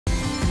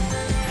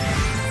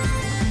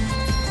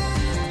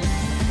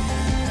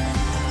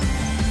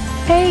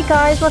Hey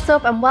guys, what's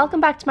up and welcome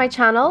back to my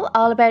channel,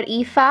 all about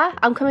Aoife.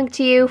 I'm coming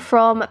to you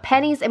from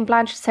Penneys in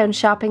Blanchardstown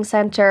Shopping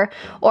Centre,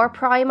 or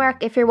Primark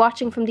if you're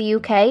watching from the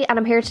UK, and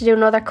I'm here to do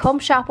another come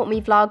shop with me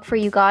vlog for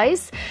you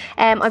guys.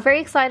 I'm very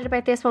excited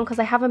about this one because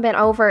I haven't been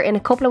over in a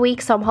couple of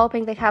weeks, so I'm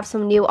hoping they have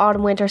some new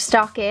autumn winter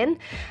stock in.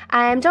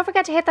 Don't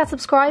forget to hit that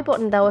subscribe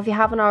button though if you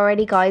haven't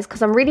already, guys,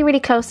 because I'm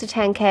really close to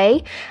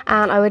 10k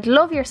and I would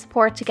love your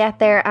support to get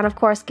there, and of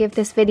course give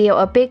this video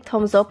a big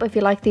thumbs up if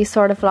you like these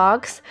sort of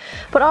vlogs.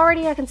 But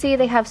already I can see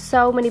they have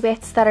so many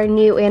bits that are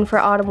new in for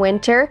autumn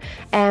winter.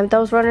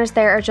 Those runners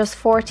there are just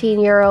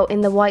 €14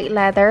 in the white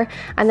leather,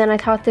 and then I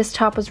thought this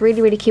top was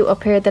really cute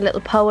up here, the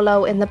little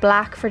polo in the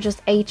black for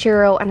just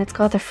 €8, and it's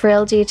got the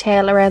frill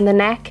detail around the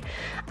neck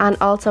and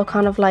also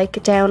kind of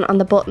like down on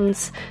the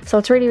buttons, so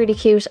it's really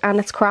cute, and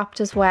it's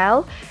cropped as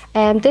well.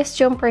 This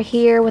jumper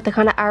here with the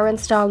kind of Aran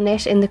style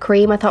knit in the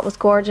cream I thought was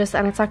gorgeous,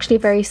 and it's actually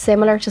very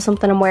similar to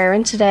something I'm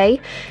wearing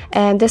today.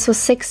 This was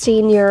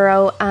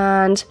 €16,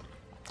 and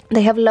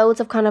they have loads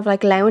of kind of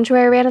like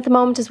loungewear in at the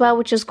moment as well,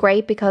 which is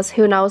great because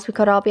who knows, we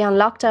could all be on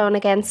lockdown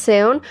again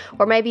soon,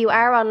 or maybe you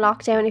are on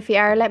lockdown. If you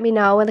are, let me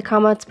know in the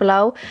comments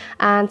below,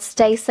 and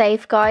stay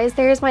safe, guys.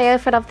 There's my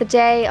outfit of the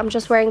day. I'm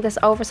just wearing this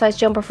oversized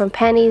jumper from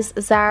Penneys,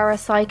 Zara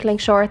cycling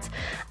shorts,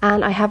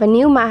 and I have a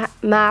new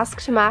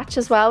mask to match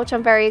as well, which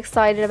I'm very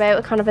excited about.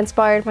 It kind of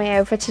inspired my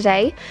outfit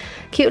today.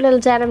 Cute little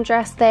denim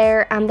dress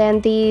there, and then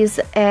these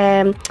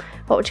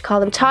what would you call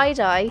them,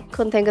 tie-dye,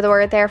 couldn't think of the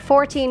word there,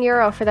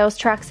 €14 for those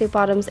tracksuit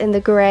bottoms in the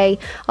grey,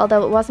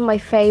 although it wasn't my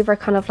favourite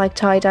kind of like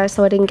tie-dye,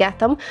 so I didn't get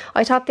them.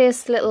 I thought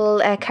this little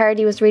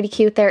cardi was really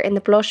cute there in the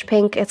blush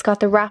pink. It's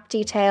got the wrap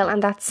detail,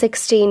 and that's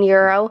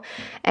 €16.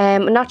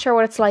 I'm not sure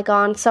what it's like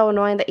on, so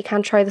annoying that you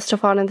can't try the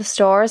stuff on in the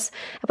stores,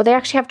 but they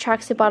actually have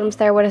tracksuit bottoms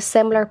there with a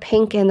similar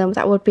pink in them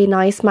that would be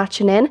nice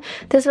matching in.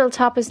 This little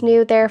top is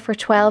new there for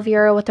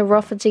 €12 with the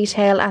ruffled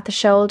detail at the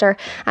shoulder,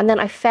 and then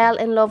I fell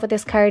in love with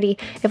this cardi.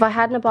 If I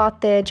hadn't bought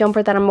the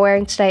jumper that I'm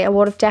wearing today, I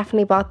would have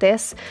definitely bought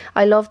this.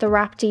 I love the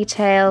wrap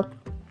detail,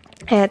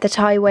 the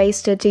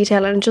tie-waisted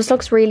detail, and it just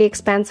looks really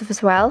expensive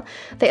as well.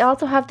 They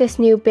also have this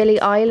new Billie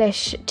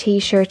Eilish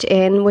t-shirt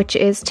in, which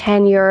is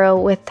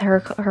 €10 with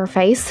her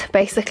face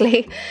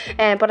basically,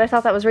 but I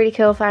thought that was really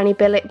cool for any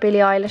Billie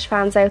Eilish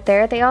fans out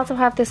there. They also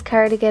have this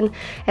cardigan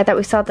that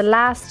we saw the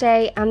last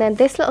day, and then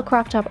this little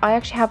crop top, I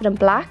actually have it in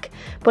black,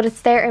 but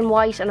it's there in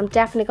white, and I'm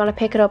definitely going to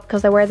pick it up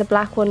because I wear the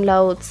black one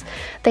loads.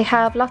 They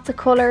have lots of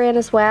colour in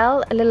as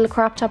well, a little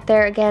crop top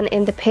there again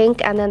in the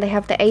pink, and then they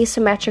have the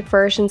asymmetric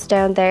versions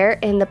down there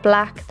in the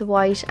black, the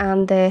white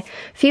and the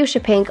fuchsia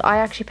pink. I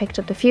actually picked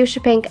up the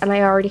fuchsia pink, and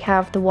I already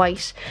have the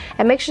white.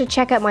 And make sure to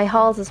check out my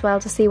hauls as well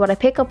to see what I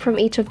pick up from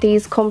each of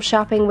these come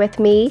shopping with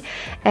me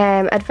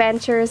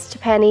adventures to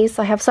Penneys.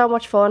 I have so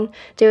much fun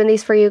doing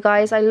these for you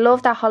guys. I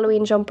love that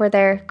Halloween jumper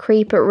there,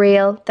 Creep It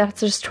Real,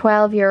 that's just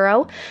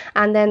 €12,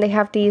 and then they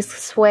have these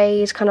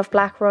suede kind of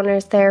black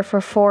runners there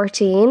for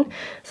 14,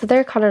 so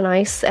they're kind of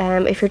nice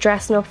if you're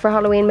dressing up for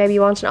Halloween, maybe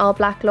you want an all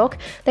black look.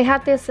 They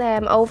had this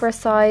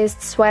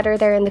oversized sweater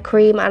there in the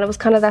cream, and it was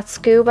kind of that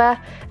scuba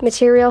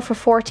material for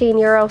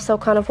 €14, so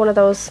kind of one of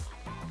those,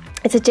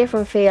 it's a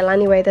different feel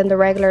anyway than the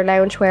regular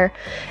loungewear.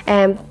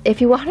 If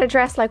you want to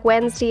dress like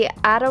Wednesday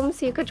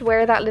Addams, you could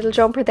wear that little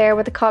jumper there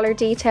with the collar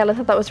detail. I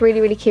thought that was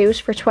really cute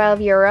for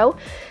 €12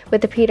 with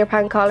the Peter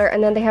Pan collar,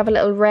 and then they have a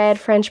little red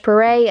French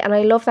beret, and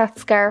I love that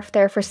scarf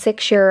there for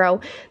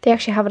 €6. They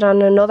actually have it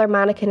on another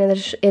mannequin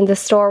in the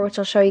store, which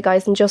I'll show you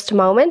guys in just a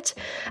moment.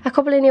 A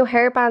couple of new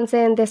hairbands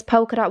in, this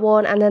polka dot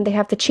one, and then they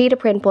have the cheetah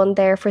print one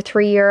there for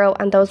 €3,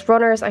 and those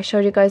runners, I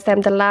showed you guys them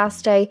the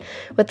last day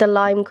with the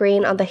lime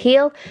green on the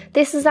heel.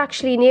 This is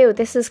actually new.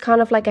 This is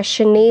kind of like a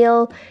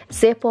chenille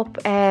zip up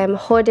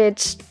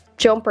hooded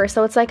jumper,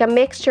 so it's like a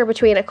mixture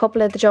between a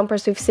couple of the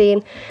jumpers we've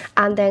seen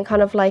and then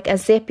kind of like a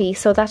zippy,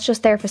 so that's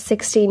just there for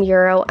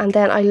 €16. And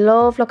then I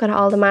love looking at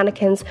all the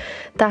mannequins.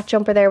 That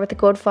jumper there with the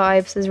good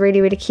vibes is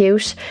really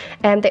cute.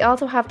 They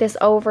also have this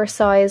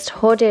oversized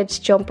hooded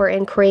jumper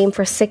in cream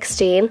for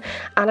 16,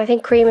 and I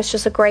think cream is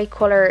just a great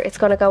colour. It's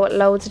going to go with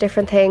loads of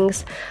different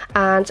things,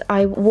 and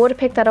I would have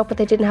picked that up, but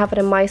they didn't have it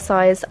in my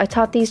size. I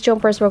thought these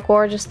jumpers were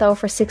gorgeous though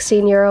for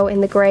 €16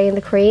 in the grey and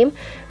the cream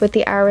with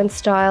the Aran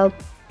style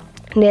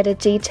knitted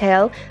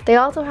detail. They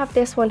also have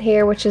this one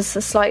here, which is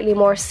a slightly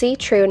more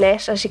see-through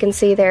knit, as you can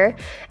see there.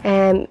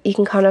 You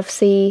can kind of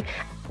see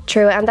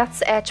through it, and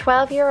that's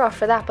 €12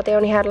 for that, but they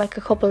only had like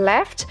a couple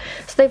left,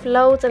 so they've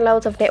loads and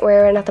loads of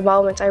knitwear in at the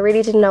moment. I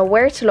really didn't know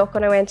where to look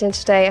when I went in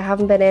today. I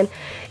haven't been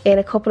in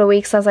a couple of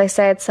weeks, as I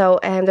said, so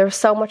there was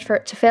so much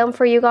to film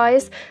for you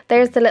guys.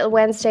 There's the little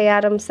Wednesday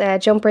Addams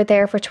jumper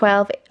there for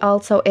 12,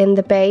 also in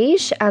the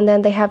beige, and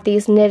then they have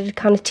these knitted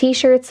kind of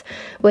t-shirts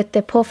with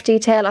the puff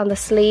detail on the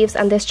sleeves,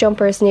 and this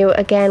jumper is new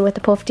again with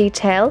the puff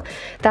detail.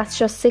 That's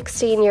just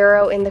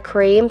 €16 in the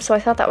cream, so I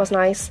thought that was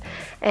nice.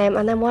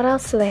 And then what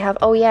else do they have?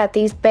 Oh yeah,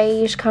 these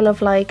beige kind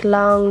of like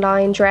long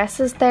line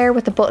dresses there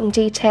with the button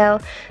detail.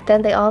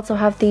 Then they also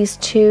have these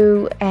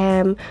two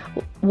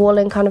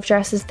woolen kind of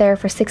dresses there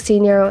for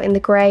 €16 in the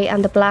grey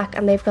and the black,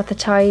 and they've got the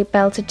tie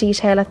belted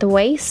detail at the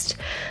waist.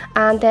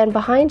 And then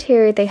behind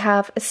here they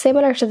have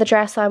similar to the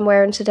dress I'm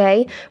wearing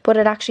today, but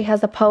it actually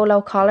has a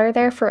polo collar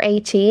there for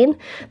 18.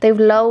 They've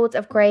loads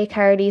of grey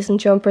cardies and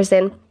jumpers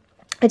in.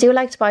 I do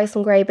like to buy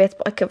some grey bits,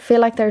 but I feel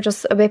like they're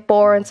just a bit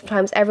boring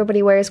sometimes.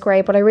 Everybody wears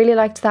grey, but I really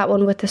liked that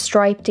one with the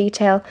stripe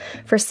detail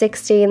for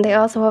 16. They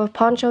also have a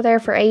poncho there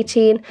for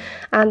 18.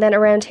 And then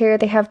around here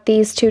they have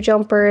these two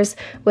jumpers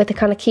with the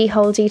kind of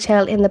keyhole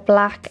detail in the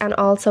black and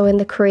also in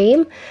the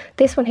cream.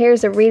 This one here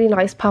is a really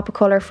nice pop of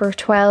colour for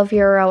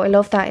 €12. I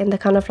love that in the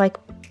kind of like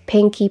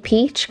pinky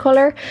peach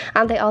colour,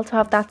 and they also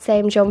have that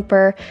same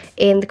jumper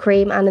in the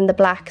cream and in the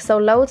black, so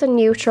loads of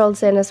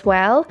neutrals in as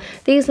well.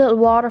 These little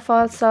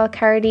waterfall style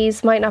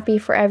cardies might not be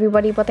for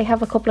everybody, but they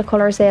have a couple of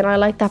colours in. I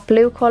like that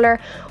blue colour,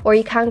 or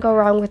you can't go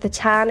wrong with the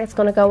tan. It's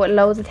going to go with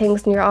loads of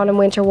things in your autumn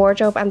winter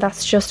wardrobe, and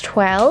that's just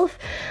 12.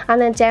 And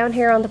then down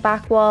here on the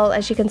back wall,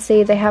 as you can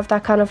see, they have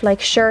that kind of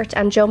like shirt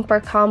and jumper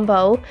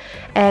combo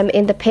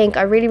in the pink.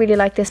 I really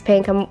like this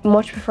pink. I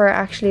much prefer it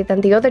actually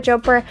than the other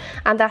jumper,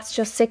 and that's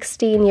just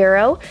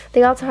 €16.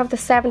 They also have the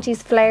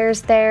 70s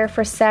flares there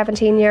for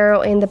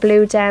 €17 in the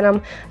blue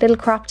denim, little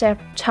cropped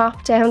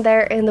top down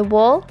there in the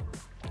wool.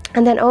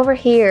 And then over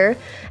here,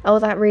 oh,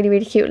 that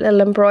really cute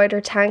little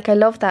embroidered tank. I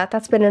love that.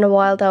 That's been in a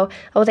while though.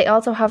 Oh, they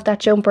also have that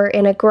jumper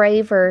in a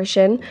grey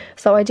version.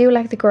 So I do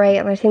like the grey,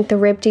 and I think the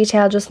rib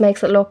detail just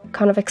makes it look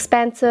kind of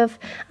expensive.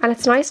 And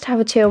it's nice to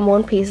have a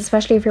 2-in-1 piece,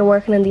 especially if you're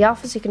working in the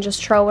office. You can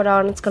just throw it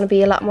on. It's going to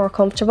be a lot more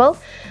comfortable.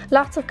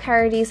 Lots of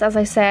cardies, as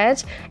I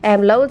said.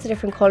 Loads of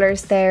different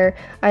colours there.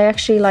 I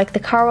actually like the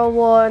coral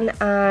one,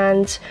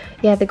 and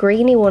yeah, the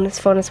greeny one is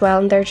fun as well.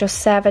 And they're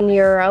just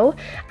 €7.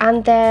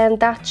 And then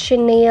that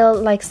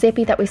chenille like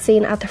zippy that we've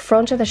seen at the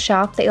front of the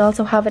shop, they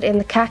also have it in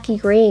the khaki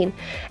green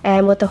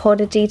with the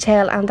hooded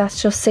detail, and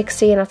that's just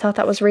 16. I thought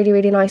that was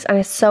really nice, and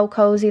it's so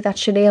cozy, that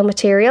chenille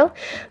material.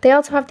 They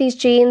also have these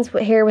jeans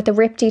here with the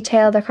rip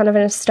detail. They're kind of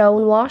in a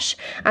stone wash,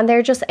 and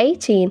they're just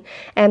 18.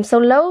 So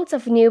loads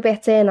of new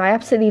bits in. I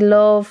absolutely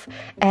love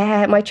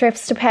my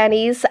trips to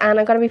Penneys, and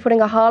I'm going to be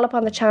putting a haul up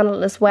on the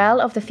channel as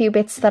well of the few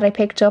bits that I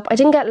picked up. I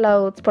didn't get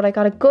loads, but I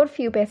got a good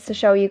few bits to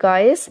show you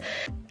guys.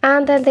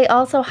 And then they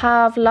also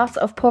have lots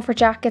of puffer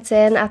jackets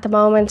in at the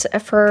moment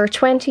for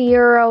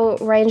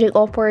 €20, ranging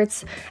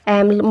upwards.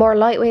 More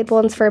lightweight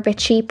ones for a bit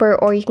cheaper,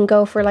 or you can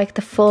go for like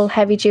the full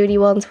heavy duty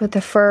ones with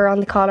the fur on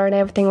the collar and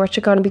everything, which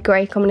are going to be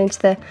great coming into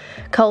the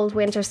cold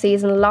winter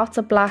season. Lots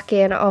of black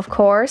in, of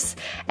course.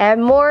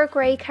 More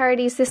grey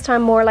cardies, this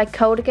time more like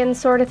cardigan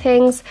sort of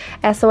things,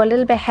 so a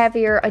little bit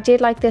heavier. I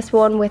did like this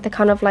one with the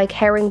kind of like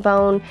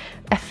herringbone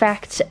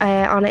effect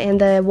on it in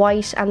the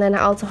white, and then it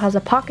also has a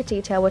pocket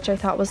detail, which I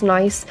thought was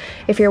nice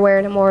if you're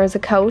wearing it more as a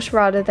coat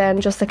rather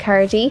than just a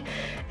cardie.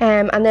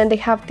 And then they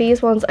have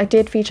these ones. I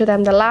did feature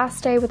them the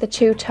last day with the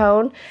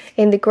two-tone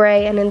in the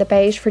grey and in the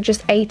beige for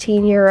just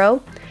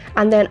 €18.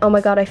 And then, oh my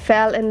god, I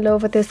fell in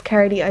love with this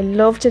cardie. I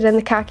loved it in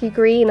the khaki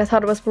green. I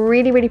thought it was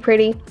really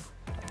pretty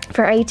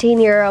for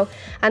 €18.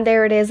 And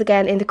there it is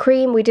again in the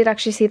cream. We did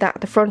actually see that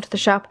at the front of the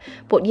shop,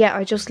 but yeah,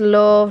 I just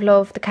love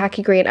the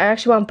khaki green. I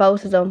actually want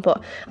both of them,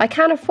 but I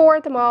can't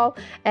afford them all.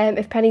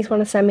 If Penneys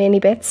want to send me any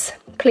bits,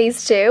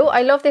 please do.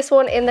 I love this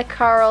one in the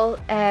coral.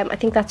 I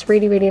think that's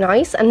really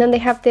nice. And then they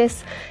have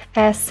this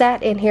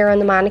set in here on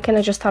the mannequin.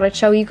 I just thought I'd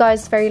show you guys.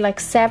 It's very like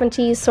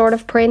 70s sort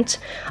of print.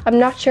 I'm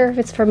not sure if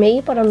it's for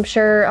me, but I'm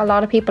sure a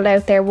lot of people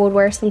out there would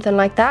wear something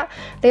like that.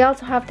 They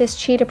also have this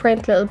cheetah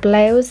print little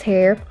blouse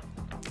here.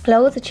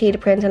 Loads of cheetah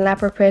print and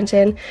leopard print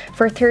in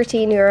for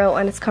 €13,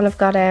 and it's kind of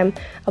got a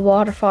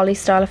waterfally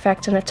style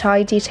effect and a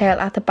tie detail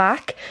at the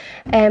back.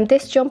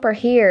 This jumper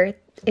here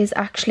is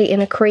actually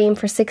in a cream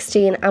for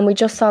 16, and we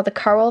just saw the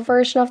coral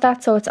version of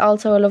that, so it's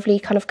also a lovely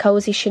kind of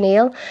cozy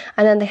chenille.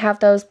 And then they have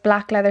those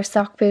black leather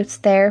sock boots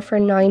there for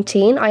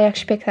 19. I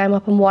actually picked them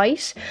up in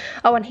white.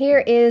 Oh, and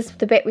here is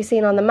the bit we've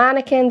seen on the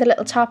mannequin. The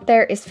little top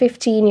there is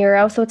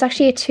 €15, so it's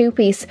actually a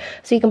two-piece,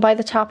 so you can buy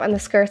the top and the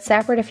skirt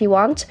separate if you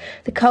want.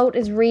 The coat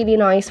is really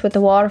nice with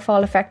the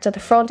waterfall effect at the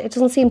front. It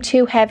doesn't seem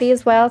too heavy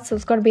as well, so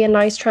it's going to be a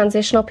nice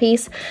transitional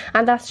piece,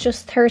 and that's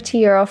just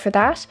 €30 for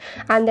that.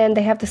 And then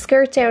they have the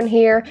skirt down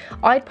here.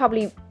 I'd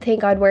probably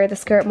think I'd wear the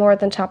skirt more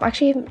than top.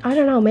 Actually, I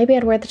don't know, maybe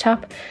I'd wear the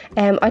top.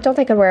 I don't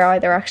think I'd wear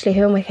either actually.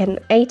 Who am I kidding?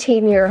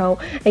 €18,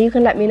 and you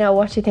can let me know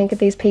what you think of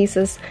these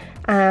pieces,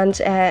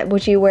 and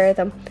would you wear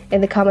them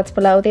in the comments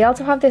below. They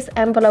also have this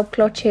envelope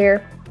clutch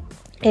here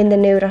in the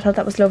nude. I thought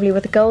that was lovely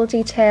with the gold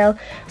detail.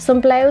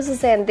 Some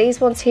blouses in. These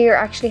ones here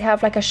actually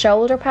have like a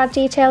shoulder pad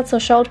detail, so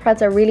shoulder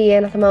pads are really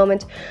in at the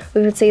moment.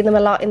 We would see them a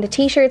lot in the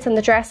t-shirts and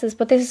the dresses,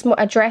 but this is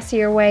a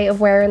dressier way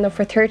of wearing them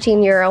for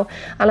 €13,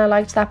 and I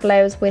liked that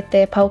blouse with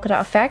the polka dot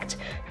effect.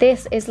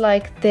 This is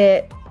like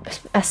the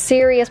a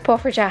serious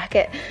puffer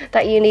jacket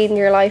that you need in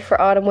your life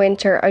for autumn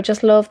winter. I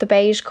just love the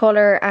beige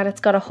colour, and it's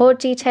got a hood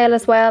detail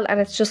as well, and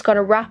it's just going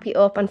to wrap you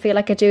up and feel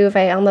like a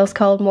duvet on those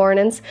cold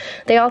mornings.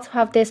 They also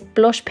have this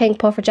blush pink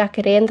puffer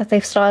jacket in that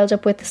they've styled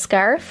up with the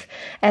scarf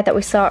that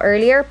we saw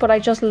earlier, but I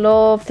just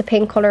love the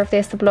pink colour of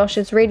this. The blush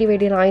is really,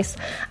 really nice,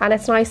 and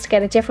it's nice to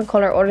get a different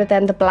colour other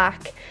than the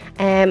black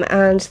and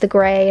the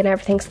grey and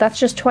everything. So that's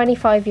just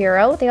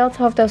 €25. They also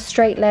have those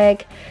straight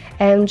leg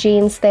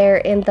jeans there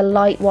in the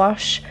light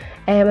wash,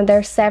 and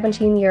they're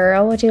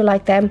 €17. I do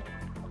like them.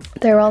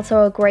 They're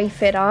also a great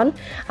fit on.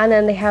 And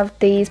then they have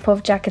these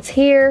puff jackets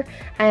here.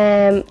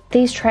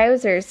 These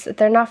trousers,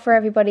 they're not for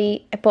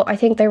everybody, but I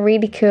think they're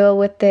really cool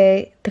with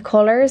the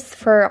colours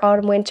for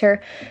autumn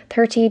winter.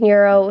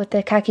 €13 with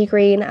the khaki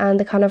green and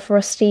the kind of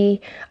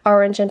rusty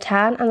orange and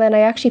tan. And then I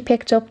actually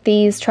picked up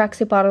these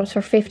tracksuit bottoms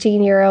for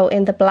 €15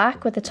 in the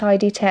black with the tie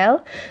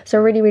detail. So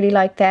I really, really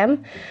like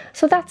them.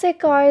 So that's it,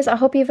 guys. I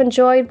hope you've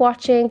enjoyed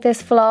watching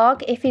this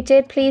vlog. If you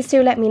did, please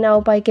do let me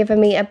know by giving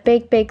me a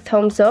big, big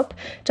thumbs up.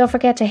 Don't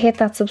forget to hit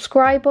that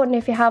subscribe button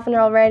if you haven't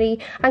already,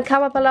 and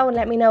comment below and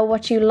let me know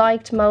what you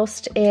liked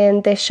most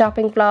in this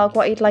shopping vlog,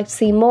 what you'd like to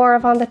see more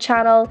of on the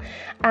channel,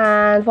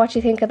 and what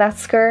you think of that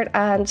skirt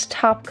and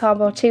top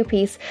combo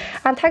 2-piece.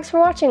 And thanks for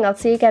watching. I'll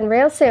see you again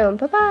real soon.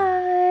 Bye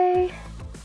bye.